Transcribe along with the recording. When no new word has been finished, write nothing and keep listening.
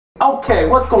Okay,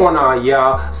 what's going on,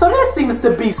 y'all? So there seems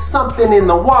to be something in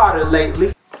the water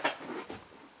lately.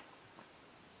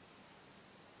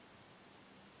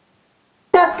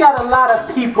 That's got a lot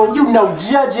of people, you know,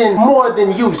 judging more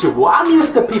than usual. I'm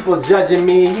used to people judging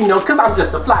me, you know, because I'm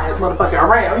just the flyest motherfucker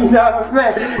around, you know what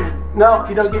I'm saying? No,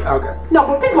 you don't get, okay. No,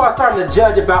 but people are starting to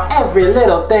judge about every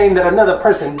little thing that another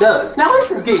person does. Now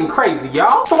this is getting crazy,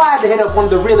 y'all. So I had to hit up one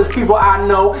of the realest people I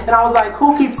know, and I was like,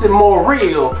 who keeps it more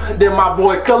real than my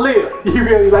boy Khalil? You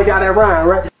really like how that rhyme,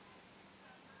 right?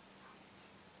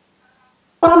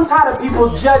 But I'm tired of people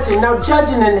judging. Now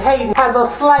judging and hating has a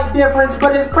slight difference,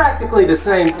 but it's practically the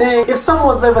same thing. If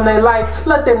someone's living their life,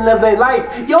 let them live their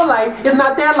life. Your life is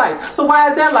not their life. So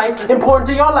why is their life important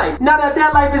to your life? Now that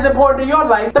their life is important to your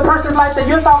life, the person's life that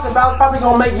you're talking about is probably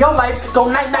gonna make your life go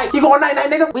night-night. You going night-night,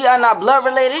 nigga? We are not blood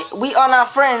related. We are not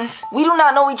friends. We do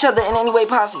not know each other in any way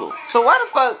possible. So why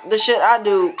the fuck the shit I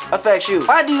do affects you?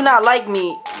 Why do you not like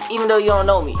me even though you don't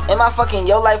know me? Am I fucking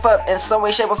your life up in some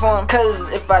way, shape, or form? Cause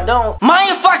if I don't, mind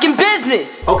your fucking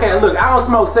business! Okay, look, I don't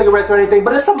smoke cigarettes or anything,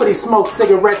 but if somebody smokes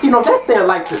cigarettes, you know, that's their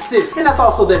life decision. And that's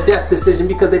also their death decision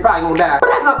because they probably gonna die. But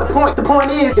that's not the point. The point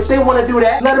is, if they wanna do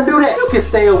that, let them do that. You can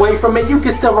stay away from it. You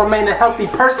can still remain a healthy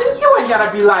person. You ain't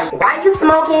gotta be like, why you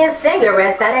smoking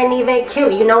cigarettes? That ain't even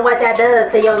cute. You know what that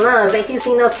does to your lungs. Ain't you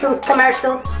seen those Truth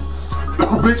commercials?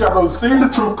 Bitch, I done seen the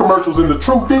Truth commercials, and the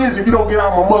truth is, if you don't get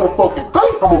out of my motherfucking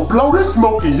face, I'm gonna blow this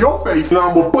smoke in your face, and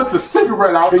I'm gonna put the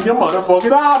cigarette out in your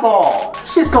motherfucking eyeball.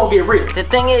 Shit's gonna get real. The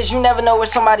thing is, you never know where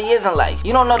somebody is in life.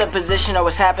 You don't know the position or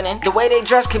what's happening. The way they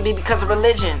dress could be because of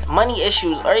religion, money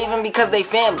issues, or even because they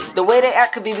family. The way they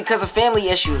act could be because of family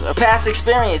issues or past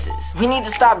experiences. We need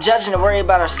to stop judging and worry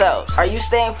about ourselves. Are you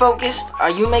staying focused?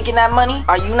 Are you making that money?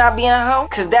 Are you not being a hoe?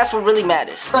 Cause that's what really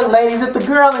matters. Look, ladies, if the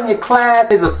girl in your class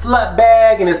is a slut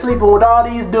bag and is sleeping with all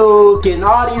these dudes, getting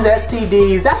all these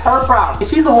STDs, that's her problem. And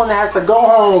she's the one that has to go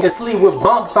home and sleep with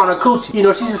bumps on her coochie. You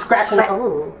know, she's just scratching like,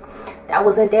 ooh, that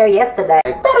wasn't there yesterday.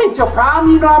 That ain't your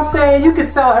problem, you know what I'm saying? You can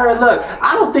tell her, look,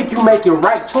 I don't think you're making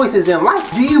right choices in life.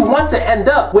 Do you want to end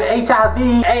up with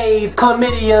HIV, AIDS,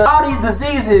 chlamydia, all these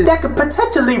diseases that could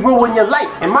potentially ruin your life?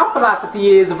 And my philosophy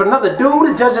is, if another dude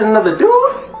is judging another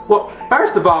dude, well,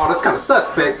 first of all, that's kind of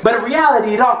suspect, but in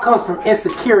reality, it all comes from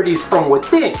insecurities from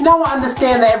within. Now, I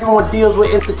understand that everyone deals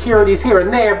with insecurities here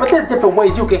and there, but there's different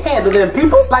ways you can handle them,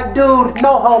 people. Like, dude,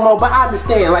 no homo, but I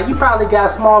understand, like, you probably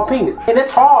got a small penis. And it's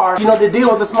hard, you know, to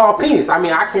deal with a small penis. I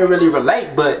mean, I can't really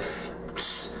relate, but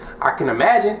I can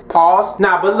imagine. Pause.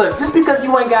 Nah, but look, just because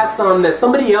you ain't got something that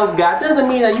somebody else got doesn't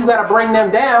mean that you gotta bring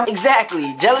them down.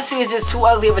 Exactly. Jealousy is just too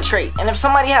ugly of a trait. And if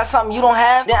somebody has something you don't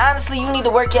have, then honestly you need to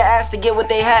work your ass to get what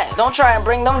they have. Don't try and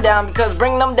bring them down, because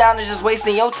bringing them down is just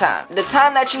wasting your time. The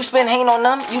time that you spend hating on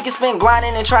them, you can spend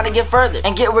grinding and trying to get further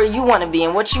and get where you want to be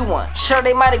and what you want. Sure,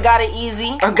 they might have got it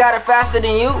easy or got it faster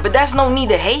than you, but that's no need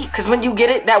to hate, because when you get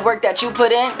it, that work that you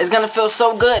put in is gonna feel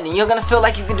so good and you're gonna feel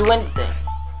like you can do anything.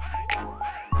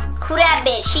 Who that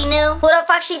bitch? She knew? Who the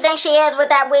fuck she think she is with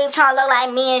that weave trying to look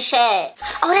like me and shit?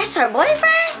 Oh, that's her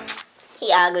boyfriend?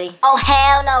 He ugly. Oh,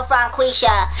 hell no,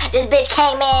 Franquisha. This bitch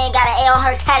came in, got an A on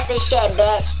her test and shit,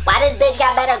 bitch. Why this bitch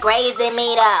got better grades than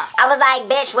me, though? I was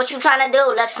like, bitch, what you trying to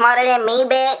do? Look smarter than me,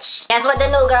 bitch? That's what the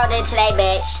new girl did today,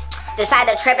 bitch.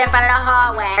 Decided to trip in front of the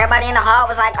hallway. Everybody in the hall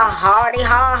was like, hard.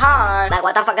 Like,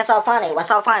 what the fuck is so funny? What's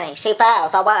so funny? She fell,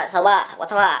 so what? So what? What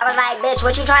the fuck? I was like, bitch,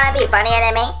 what you trying to be? Funnier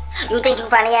than me? You think you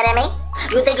funnier than me?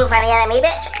 You think you funnier than me,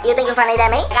 bitch? You think you funnier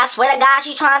than me? Like, I swear to God,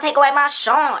 she trying to take away my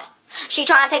shine. She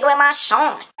trying to take away my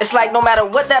shine. It's like no matter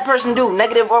what that person do,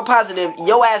 negative or positive,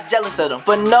 your ass jealous of them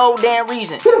for no damn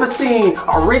reason. You ever seen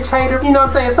a rich hater? You know what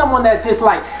I'm saying? Someone that's just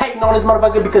like hating on this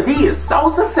motherfucker because he is so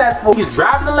successful. He's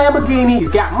driving a Lamborghini,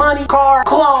 he's got money, car,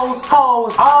 clothes,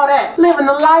 hoes, all that. Living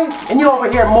the life, and you over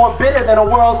here more bitter than a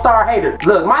world star hater.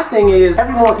 Look, my thing is,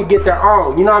 everyone can get their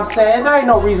own. You know what I'm saying? There ain't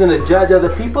no reason to judge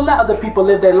other people. Let other people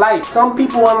live their life. Some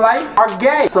people in life are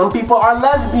gay. Some people are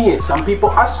lesbian. Some people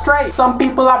are straight. Some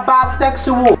people are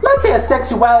bisexual. Let their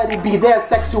sexuality be their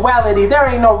sexuality. There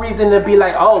ain't no reason to be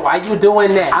like, oh, why you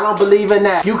doing that? I don't believe in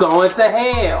that. You going to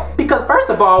hell. Because first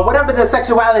of all, whatever their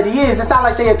sexuality is, it's not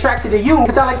like they attracted to you.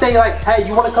 It's not like they like, hey,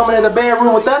 you want to come into the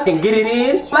bedroom with us and get it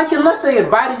in? Like, unless they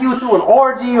invited you to an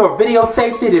orgy or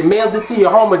videotaped it and mailed it to your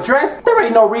home address, there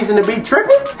ain't no reason to be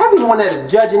tripping. Everyone that is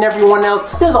judging everyone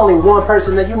else, there's only one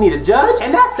person that you need to judge,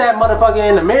 and that's that motherfucker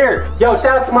in the mirror. Yo,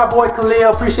 shout out to my boy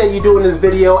Khalil. Appreciate you doing this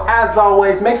video. As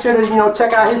always, make sure to, you know,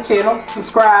 check out his channel,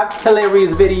 subscribe,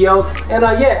 hilarious videos, and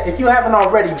yeah, if you haven't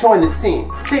already, join the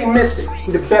team. Team Mystic,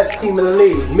 we the best team in the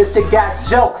league.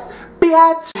 MysticGotJokes,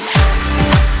 bitch.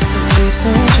 So please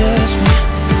don't judge me,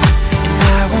 and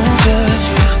I won't judge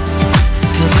you,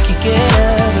 'cause it can get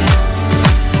ugly.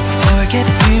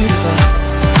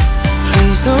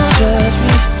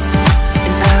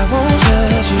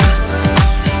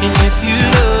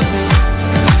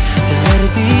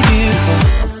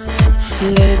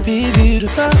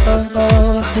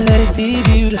 beautiful. Let it be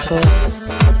beautiful.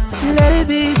 Let it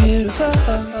be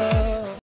beautiful.